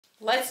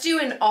Let's do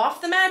an off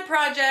the mat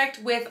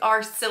project with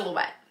our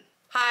silhouette.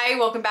 Hi,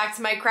 welcome back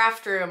to my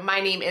craft room.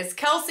 My name is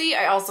Kelsey.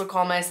 I also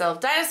call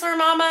myself Dinosaur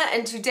Mama,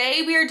 and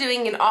today we are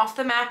doing an off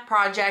the mat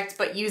project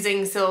but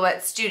using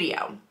Silhouette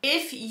Studio.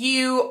 If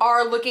you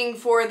are looking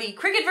for the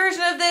Cricut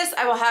version of this,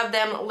 I will have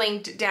them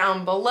linked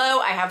down below.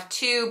 I have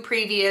two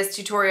previous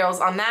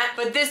tutorials on that,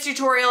 but this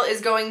tutorial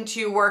is going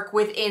to work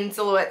within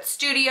Silhouette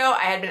Studio.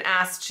 I had been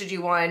asked to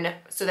do one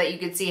so that you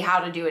could see how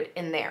to do it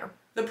in there.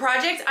 The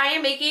project I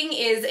am making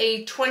is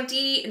a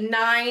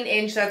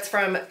 29-inch, that's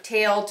from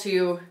tail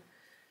to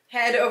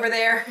head over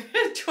there,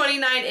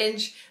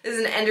 29-inch. This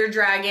is an Ender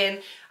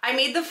Dragon. I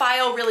made the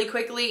file really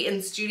quickly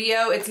in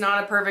Studio. It's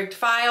not a perfect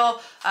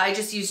file. I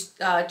just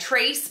used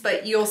Trace,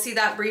 but you'll see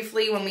that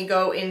briefly when we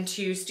go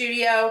into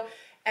Studio.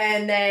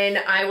 And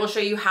then I will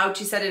show you how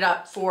to set it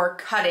up for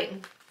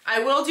cutting. I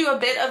will do a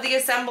bit of the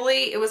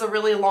assembly. It was a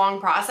really long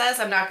process,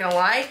 I'm not gonna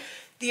lie.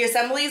 The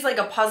assembly is like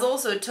a puzzle,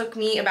 so it took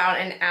me about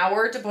an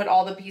hour to put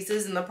all the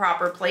pieces in the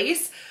proper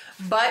place.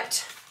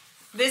 But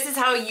this is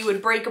how you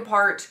would break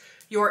apart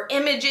your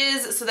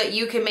images so that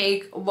you can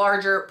make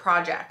larger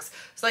projects.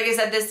 So like I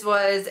said, this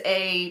was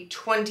a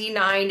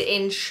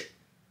 29-inch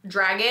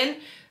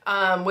dragon,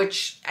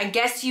 which I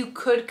guess you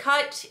could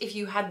cut if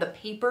you had the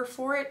paper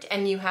for it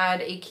and you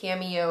had a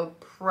Cameo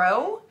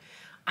Pro.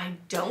 I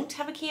don't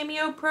have a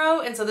Cameo Pro,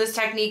 and so this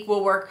technique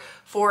will work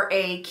for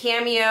a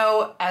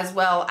Cameo as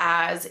well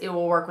as it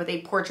will work with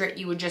a portrait.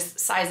 You would just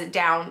size it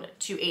down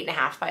to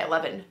 8.5 by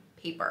 11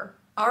 paper.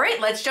 All right,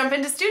 let's jump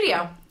into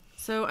Studio.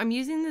 So I'm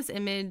using this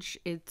image,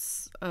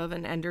 it's of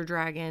an Ender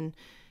Dragon.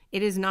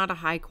 It is not a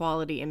high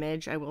quality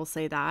image, I will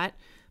say that,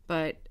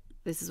 but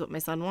this is what my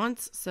son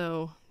wants,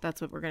 so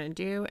that's what we're gonna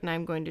do, and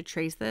I'm going to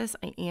trace this.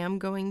 I am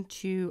going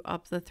to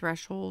up the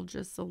threshold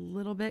just a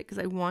little bit because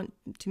I want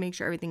to make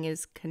sure everything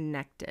is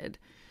connected.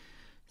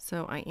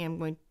 So I am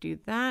going to do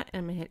that, and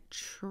I'm gonna hit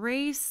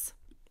trace,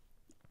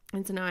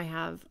 and so now I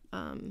have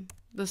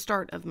the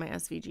start of my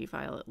SVG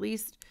file at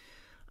least.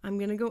 I'm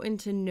gonna go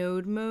into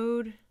node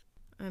mode.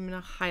 I'm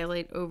gonna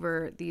highlight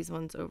over these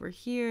ones over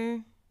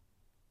here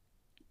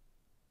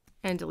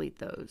and delete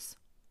those.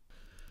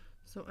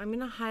 So I'm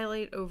gonna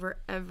highlight over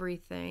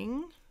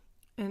everything,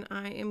 and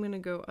I am gonna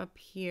go up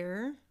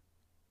here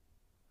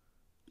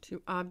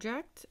to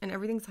object, and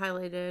everything's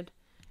highlighted,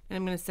 and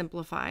I'm gonna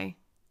simplify.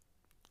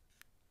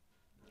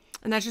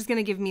 And that's just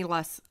gonna give me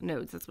less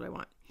nodes, that's what I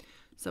want.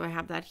 So I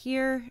have that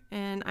here,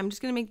 and I'm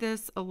just gonna make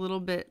this a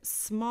little bit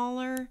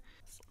smaller.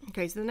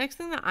 Okay, so the next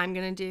thing that I'm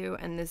gonna do,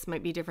 and this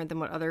might be different than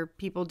what other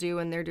people do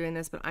when they're doing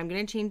this, but I'm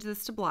gonna change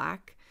this to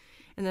black,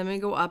 and then I'm gonna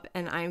go up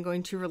and I'm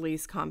going to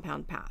release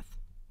compound path.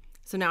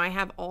 So now I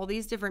have all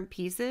these different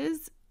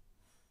pieces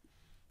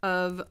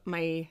of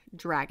my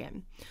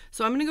dragon.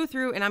 So I'm gonna go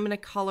through and I'm gonna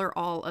color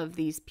all of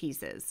these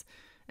pieces,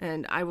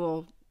 and I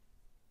will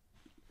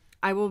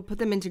put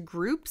them into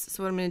groups.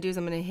 So what I'm gonna do is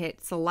I'm gonna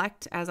hit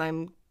select as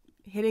I'm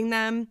hitting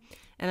them,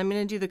 and I'm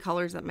gonna do the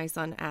colors that my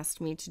son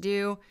asked me to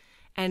do.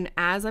 And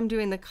as I'm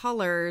doing the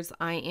colors,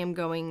 I am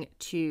going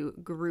to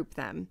group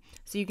them.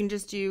 So you can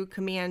just do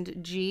Command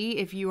G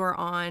if you are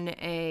on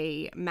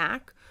a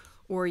Mac,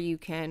 or you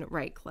can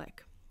right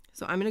click.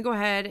 So I'm gonna go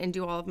ahead and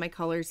do all of my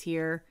colors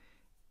here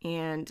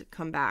and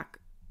come back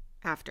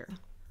after.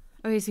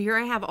 Okay, so here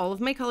I have all of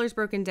my colors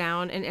broken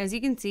down, and as you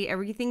can see,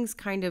 everything's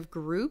kind of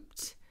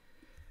grouped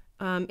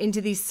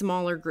into these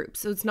smaller groups.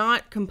 So it's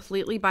not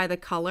completely by the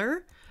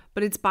color,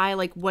 but it's by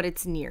like what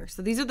it's near.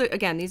 So these are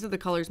the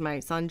colors my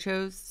son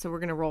chose, so we're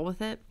gonna roll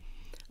with it.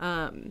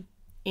 And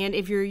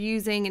if you're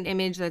using an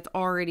image that's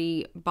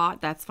already bought,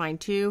 that's fine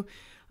too.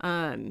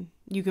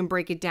 You can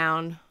break it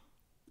down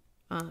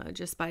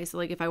just by, so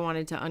like if I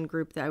wanted to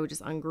ungroup that, I would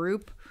just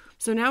ungroup.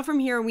 So now from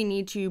here, we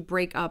need to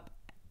break up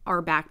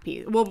our back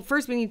piece. Well,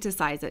 first we need to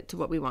size it to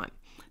what we want.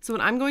 So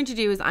what I'm going to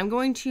do is I'm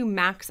going to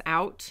max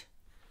out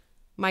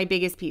my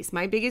biggest piece.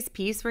 My biggest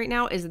piece right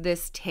now is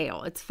this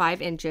tail. It's 5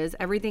 inches.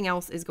 Everything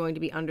else is going to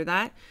be under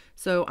that.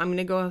 So I'm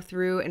gonna go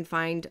through and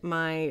find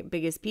my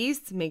biggest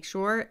piece, make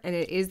sure, and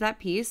it is that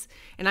piece.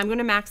 And I'm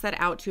gonna max that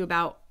out to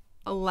about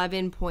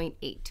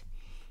 11.8.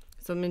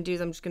 So what I'm gonna do is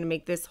I'm just gonna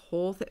make this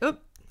whole thing,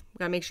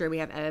 gotta make sure we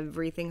have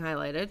everything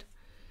highlighted.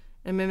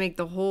 I'm gonna make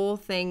the whole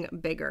thing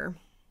bigger,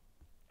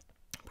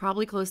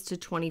 probably close to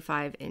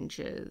 25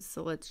 inches.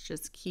 So let's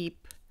just let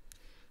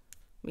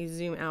me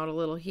zoom out a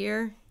little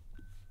here.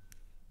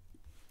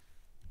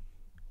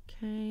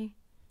 Okay,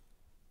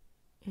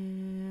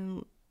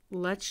 and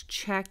let's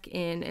check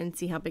in and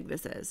see how big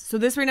this is. So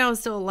this right now is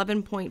still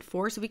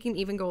 11.4, so we can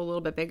even go a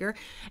little bit bigger.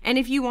 And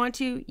if you want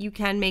to, you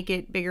can make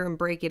it bigger and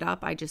break it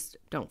up. I just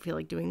don't feel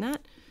like doing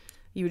that.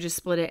 You would just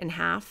split it in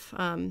half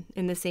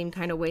in the same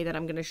kind of way that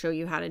I'm going to show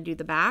you how to do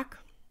the back.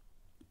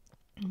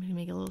 I'm going to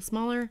make it a little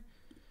smaller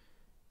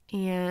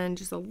and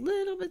just a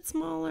little bit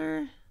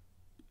smaller.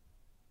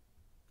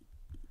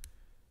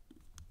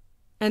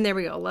 And there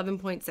we go,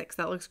 11.6,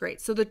 that looks great.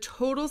 So the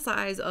total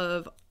size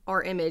of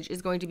our image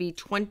is going to be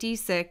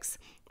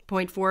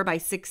 26.4 by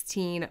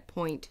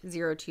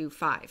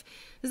 16.025.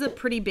 This is a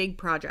pretty big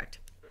project.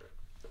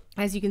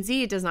 As you can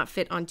see, it does not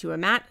fit onto a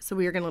mat. So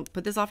we are going to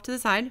put this off to the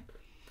side.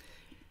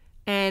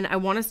 And I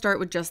want to start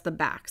with just the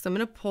back. So I'm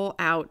going to pull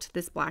out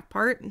this black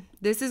part.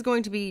 This is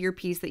going to be your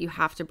piece that you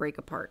have to break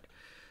apart.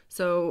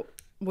 So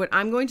what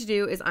I'm going to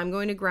do is I'm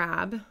going to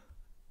grab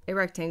a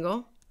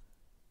rectangle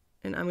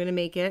and I'm going to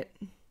make it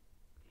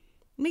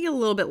a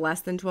little bit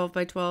less than 12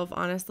 by 12,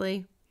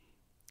 honestly.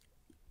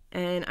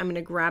 And I'm going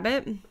to grab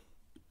it.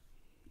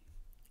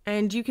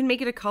 And you can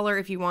make it a color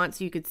if you want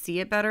so you could see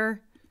it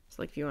better.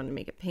 So like if you want to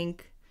make it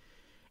pink.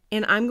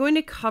 And I'm going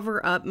to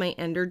cover up my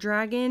Ender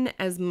Dragon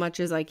as much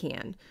as I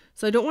can.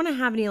 So I don't want to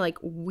have any like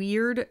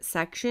weird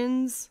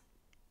sections.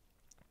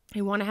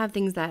 I want to have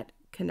things that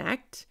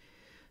connect.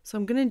 So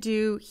I'm going to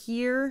do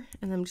here,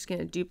 and I'm just going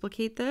to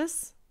duplicate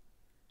this.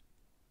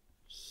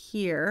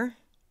 Here,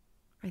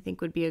 I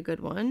think would be a good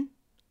one.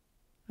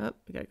 Oh,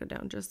 we got to go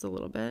down just a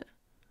little bit.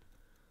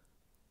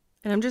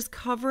 And I'm just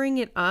covering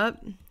it up.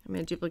 I'm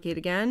going to duplicate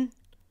again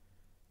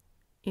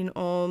in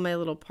all my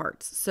little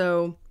parts.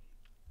 So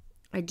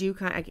I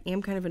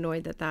am kind of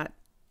annoyed that that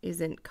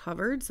isn't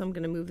covered. So I'm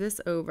going to move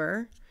this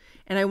over,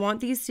 and I want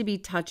these to be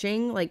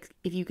touching, like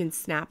if you can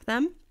snap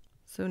them.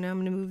 So now I'm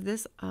going to move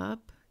this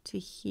up to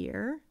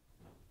here.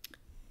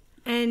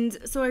 And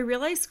so I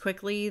realized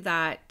quickly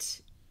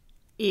that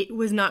it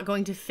was not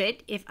going to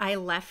fit if I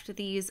left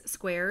these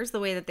squares the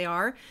way that they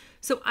are.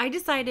 So I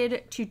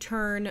decided to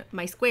turn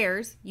my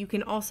squares. You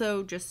can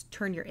also just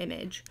turn your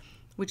image,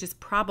 which is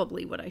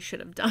probably what I should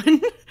have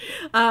done.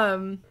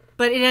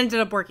 But it ended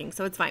up working,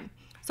 so it's fine.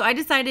 So I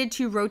decided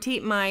to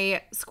rotate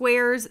my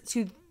squares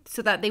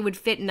so that they would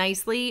fit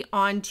nicely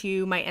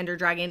onto my Ender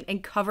Dragon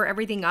and cover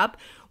everything up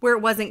where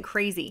it wasn't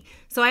crazy.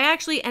 So I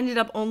actually ended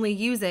up only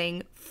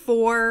using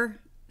 4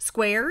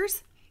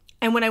 squares.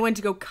 And when I went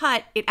to go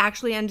cut, it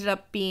actually ended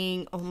up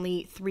being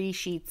only 3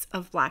 sheets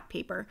of black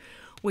paper,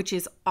 which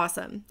is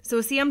awesome.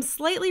 So see, I'm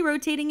slightly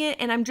rotating it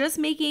and I'm just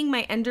making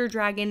my Ender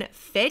Dragon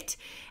fit.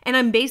 And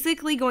I'm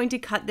basically going to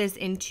cut this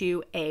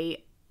into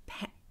a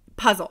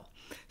puzzle.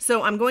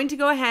 So I'm going to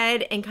go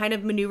ahead and kind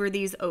of maneuver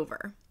these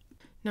over.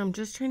 Now I'm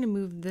just trying to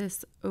move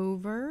this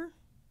over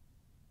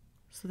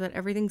so that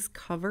everything's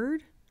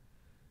covered.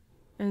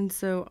 And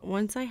so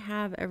once I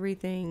have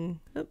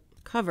everything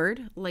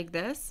covered like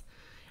this,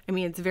 I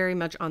mean, it's very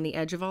much on the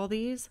edge of all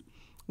these,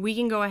 we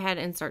can go ahead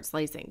and start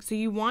slicing. So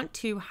you want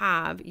to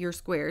have your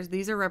squares.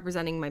 These are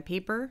representing my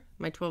paper,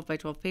 my 12 by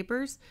 12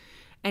 papers.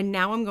 And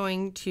now I'm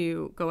going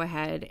to go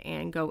ahead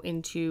and go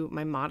into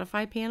my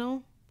modify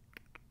panel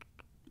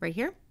right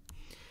here.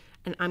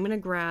 And I'm going to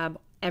grab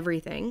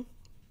everything.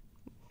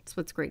 That's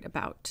what's great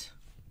about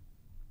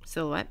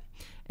Silhouette.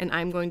 And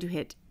I'm going to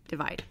hit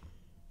divide.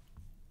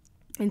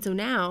 And so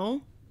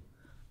now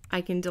I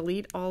can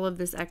delete all of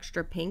this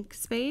extra pink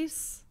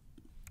space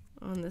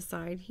on the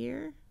side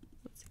here.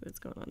 Let's see what's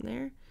going on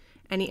there.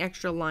 Any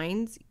extra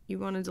lines you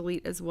want to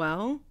delete as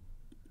well.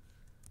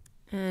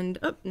 And,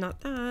 oh,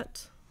 not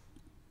that.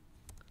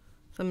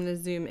 So I'm going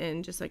to zoom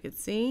in just so I could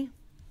see.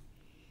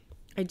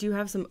 I do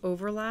have some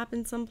overlap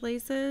in some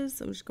places.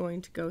 So I'm just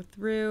going to go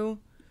through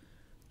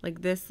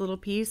like this little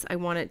piece. I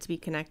want it to be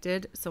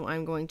connected. So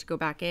I'm going to go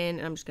back in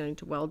and I'm just going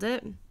to weld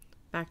it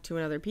back to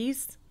another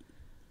piece.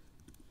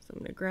 So I'm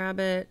going to grab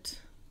it,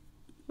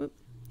 whoop,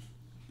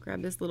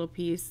 grab this little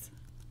piece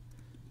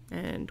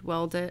and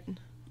weld it.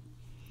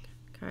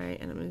 Okay,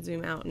 and I'm going to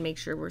zoom out and make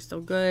sure we're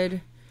still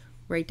good.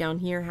 Right down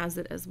here has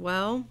it as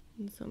well.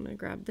 And so I'm going to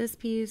grab this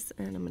piece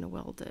and I'm going to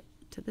weld it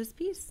to this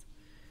piece.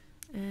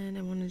 And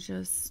I want to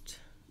just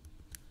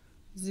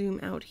zoom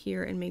out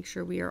here and make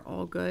sure we are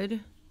all good.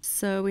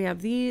 So we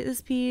have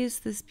this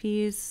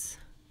piece,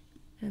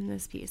 and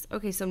this piece.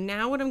 Okay, so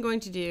now what I'm going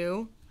to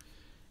do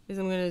is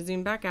I'm going to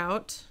zoom back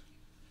out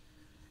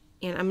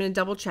and I'm going to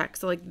double check.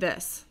 So like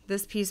this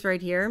piece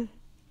right here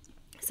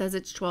says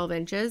it's 12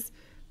 inches,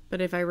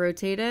 but if I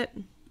rotate it,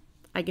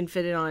 I can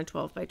fit it on a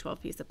 12 by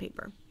 12 piece of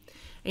paper.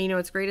 And you know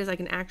what's great is I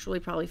can actually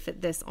probably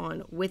fit this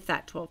on with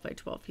that 12 by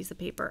 12 piece of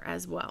paper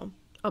as well.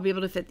 I'll be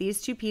able to fit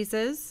these 2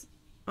 pieces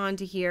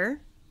onto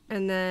here,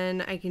 and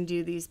then I can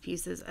do these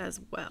pieces as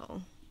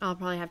well. I'll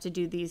probably have to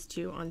do these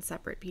 2 on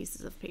separate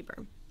pieces of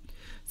paper.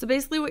 So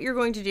basically what you're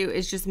going to do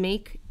is just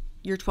make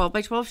your 12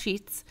 by 12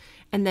 sheets,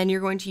 and then you're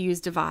going to use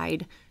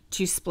divide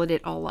to split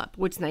it all up.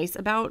 What's nice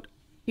about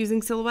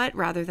using Silhouette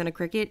rather than a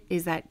Cricut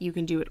is that you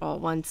can do it all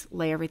once,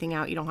 lay everything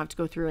out. You don't have to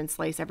go through and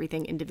slice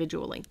everything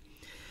individually.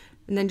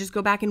 And then just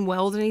go back and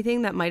weld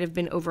anything that might have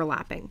been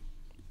overlapping.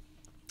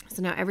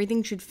 So now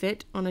everything should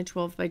fit on a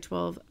 12 by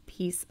 12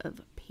 piece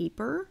of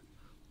paper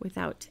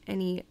without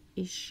any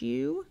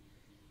issue.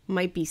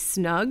 Might be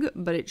snug,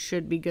 but it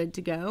should be good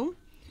to go.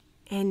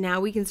 And now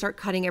we can start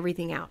cutting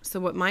everything out. So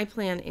what my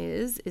plan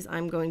is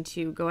I'm going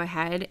to go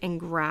ahead and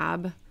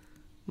grab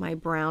my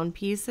brown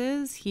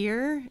pieces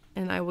here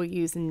and I will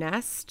use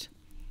Nest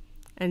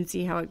and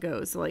see how it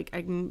goes. So like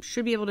I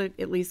should be able to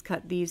at least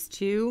cut these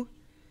 2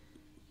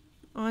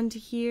 onto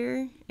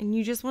here, and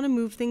you just want to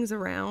move things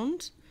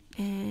around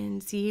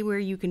and see where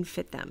you can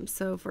fit them.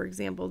 So for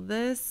example,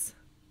 this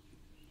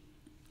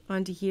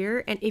onto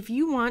here. And if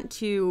you want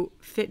to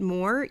fit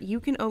more, you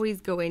can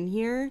always go in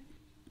here,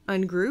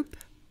 ungroup,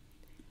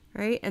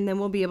 right? And then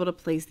we'll be able to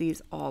place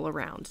these all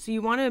around. So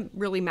you want to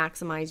really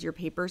maximize your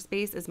paper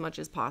space as much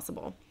as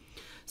possible.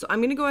 So I'm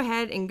going to go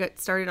ahead and get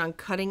started on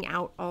cutting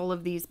out all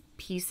of these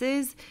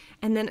pieces,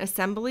 and then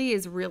assembly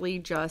is really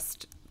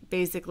just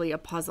basically a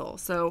puzzle.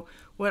 So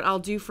what I'll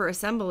do for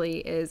assembly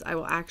is I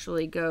will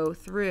actually go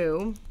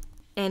through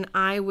and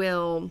I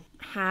will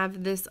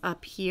have this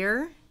up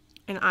here,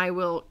 and I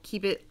will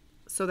keep it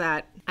so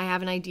that I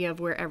have an idea of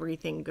where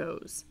everything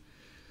goes.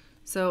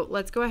 So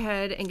let's go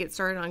ahead and get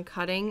started on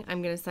cutting.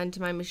 I'm going to send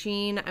to my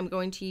machine. I'm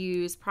going to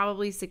use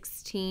probably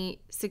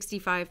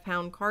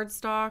 65-pound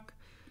cardstock.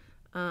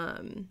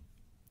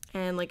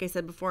 And like I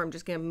said before, I'm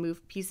just going to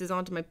move pieces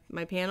onto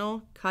my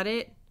panel, cut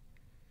it,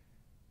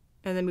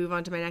 and then move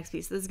on to my next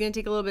piece. So this is going to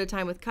take a little bit of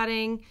time with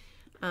cutting,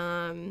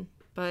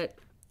 but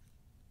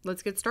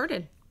let's get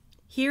started.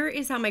 Here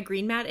is how my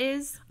green mat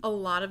is. A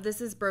lot of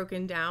this is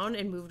broken down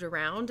and moved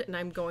around, and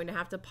I'm going to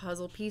have to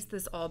puzzle piece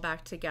this all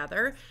back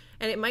together.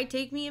 And it might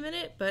take me a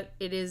minute, but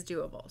it is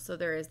doable. So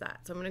there is that.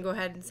 So I'm going to go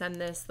ahead and send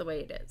this the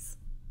way it is.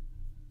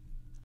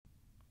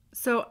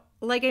 So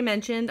like I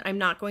mentioned, I'm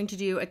not going to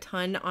do a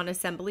ton on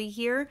assembly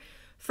here.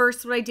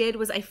 First, what I did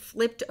was I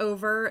flipped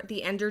over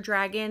the Ender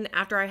Dragon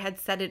after I had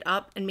set it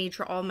up and made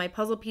sure all my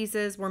puzzle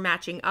pieces were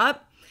matching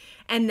up.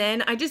 And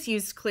then I just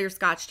used clear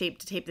Scotch tape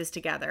to tape this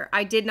together.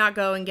 I did not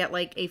go and get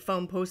like a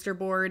foam poster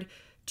board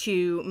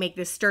to make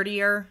this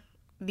sturdier.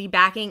 The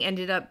backing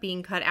ended up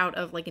being cut out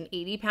of like an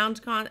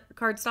 80-pound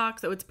cardstock,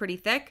 so it's pretty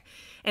thick.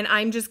 And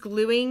I'm just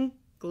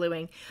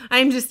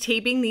I'm just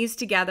taping these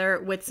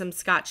together with some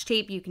Scotch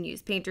tape. You can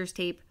use painter's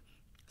tape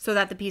so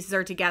that the pieces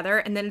are together.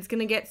 And then it's going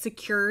to get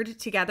secured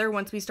together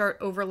once we start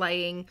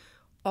overlaying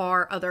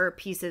our other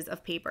pieces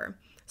of paper.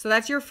 So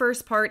that's your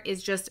first part,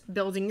 is just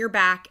building your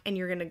back, and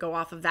you're going to go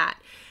off of that.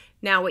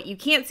 Now, what you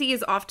can't see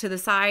is off to the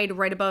side,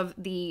 right above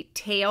the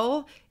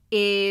tail,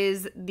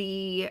 is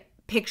the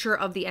picture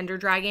of the Ender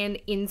Dragon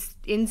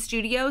in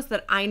studio, so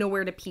that I know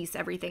where to piece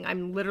everything.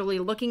 I'm literally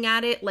looking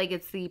at it like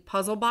it's the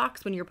puzzle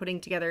box when you're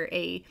putting together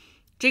a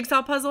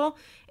jigsaw puzzle,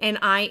 and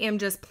I am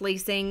just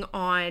placing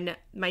on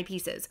my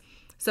pieces.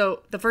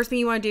 So the first thing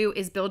you want to do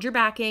is build your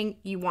backing.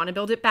 You want to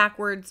build it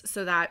backwards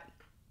so that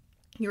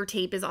your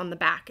tape is on the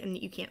back and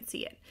you can't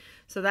see it.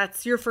 So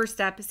that's your first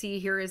step. See,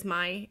 here is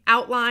my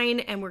outline,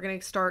 and we're going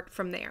to start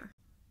from there.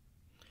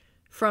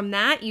 From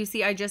that, you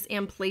see I just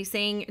am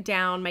placing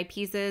down my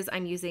pieces.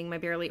 I'm using my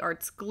Barely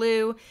Arts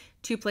glue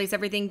to place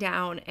everything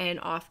down, and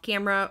off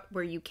camera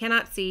where you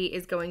cannot see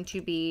is going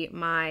to be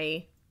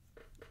my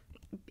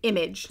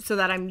image, so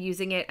that I'm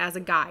using it as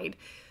a guide.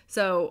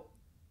 So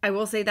I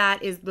will say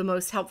that is the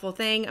most helpful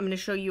thing. I'm going to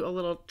show you a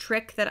little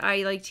trick that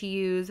I like to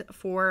use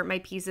for my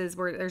pieces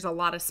where there's a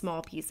lot of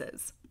small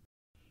pieces.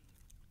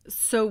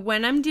 So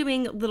when I'm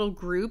doing little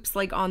groups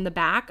like on the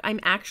back, I'm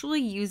actually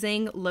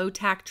using low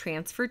tack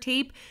transfer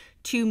tape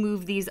to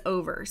move these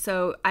over.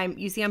 So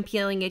you see I'm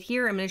peeling it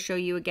here. I'm going to show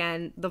you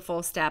again the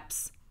full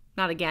steps.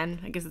 Not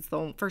again, I guess it's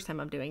the first time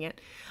I'm doing it.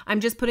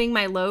 I'm just putting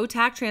my low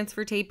tack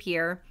transfer tape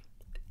here.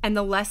 And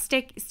the less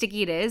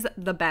sticky it is,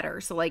 the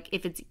better. So like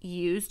if it's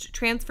used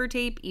transfer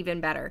tape,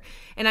 even better.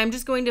 And I'm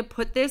just going to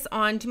put this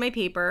onto my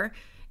paper.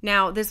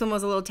 Now this one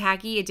was a little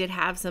tacky. It did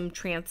have some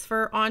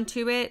transfer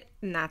onto it,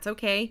 and that's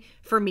okay.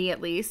 For me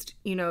at least.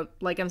 You know,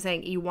 like I'm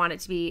saying, you want it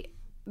to be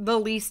the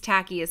least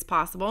tacky as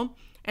possible.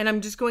 And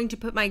I'm just going to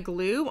put my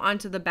glue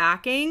onto the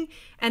backing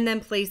and then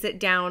place it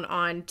down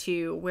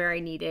onto where I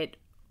need it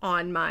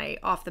on my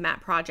off the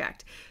mat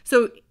project.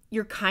 So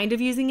you're kind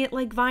of using it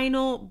like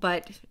vinyl,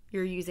 but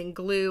you're using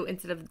glue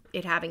instead of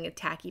it having a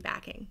tacky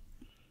backing.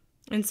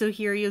 And so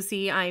here you'll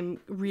see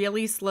I'm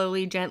really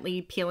slowly,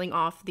 gently peeling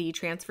off the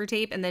transfer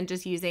tape and then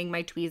just using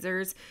my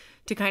tweezers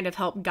to kind of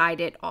help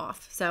guide it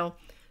off. So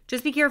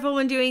just be careful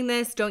when doing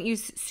this. Don't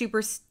use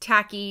super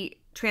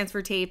tacky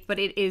transfer tape, but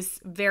it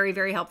is very,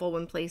 very helpful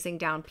when placing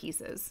down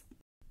pieces.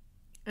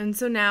 And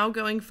so now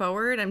going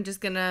forward, I'm just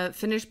gonna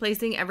finish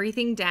placing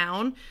everything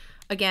down.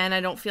 Again,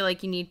 I don't feel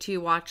like you need to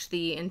watch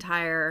the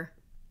entire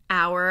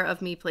hour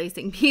of me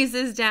placing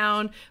pieces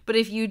down, but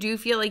if you do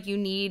feel like you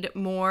need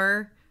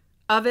more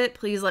of it,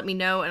 please let me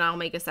know and I'll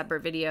make a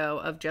separate video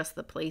of just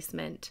the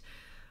placement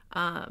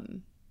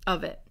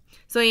of it.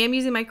 So I am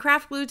using my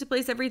craft glue to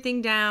place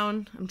everything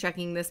down. I'm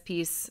checking this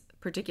piece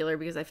particular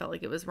because I felt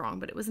like it was wrong,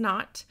 but it was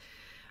not.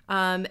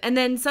 And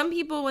then some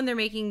people, when they're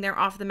making their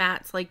off the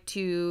mats, like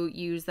to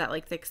use that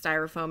like thick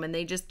styrofoam, and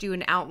they just do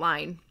an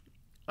outline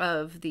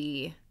of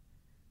the,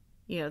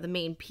 you know, the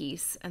main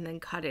piece and then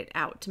cut it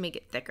out to make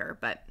it thicker,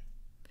 but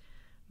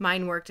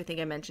mine worked. I think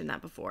I mentioned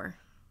that before.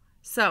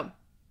 So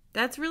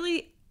that's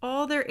really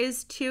all there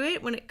is to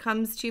it when it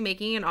comes to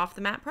making an off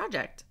the mat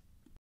project.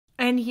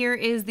 And here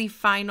is the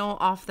final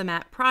off the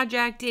mat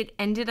project. It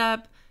ended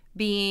up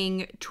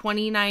being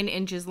 29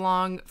 inches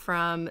long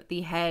from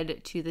the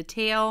head to the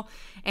tail,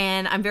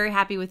 and I'm very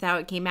happy with how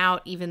it came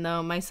out, even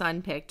though my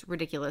son picked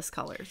ridiculous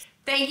colors.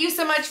 Thank you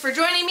so much for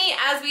joining me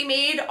as we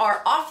made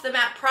our off the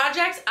mat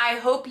project. I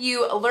hope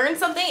you learned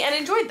something and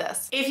enjoyed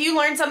this. If you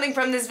learned something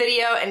from this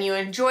video and you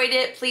enjoyed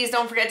it, please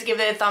don't forget to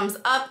give it a thumbs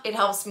up. It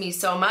helps me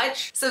so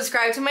much.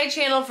 Subscribe to my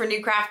channel for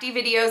new crafty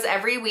videos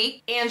every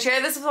week, and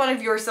share this with one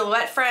of your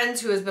silhouette friends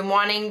who has been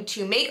wanting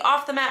to make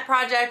off the mat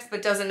projects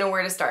but doesn't know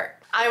where to start.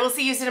 I will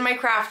see you soon in my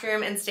craft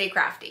room, and stay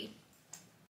crafty.